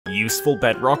Useful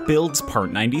Bedrock Builds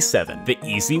Part 97, the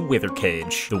Easy Wither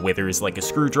Cage. The wither is like a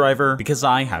screwdriver, because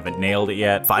I haven't nailed it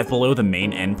yet. 5 below the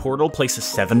main end portal, place a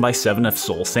 7x7 of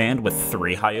soul sand with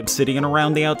 3 high obsidian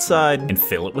around the outside, and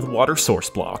fill it with water source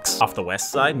blocks. Off the west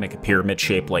side, make a pyramid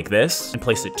shape like this, and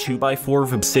place a 2x4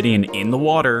 of obsidian in the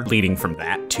water, leading from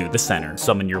that to the center.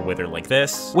 Summon your wither like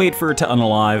this, wait for it to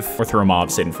unalive, or throw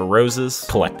mobs in for roses,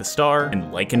 collect the star,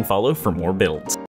 and like and follow for more builds.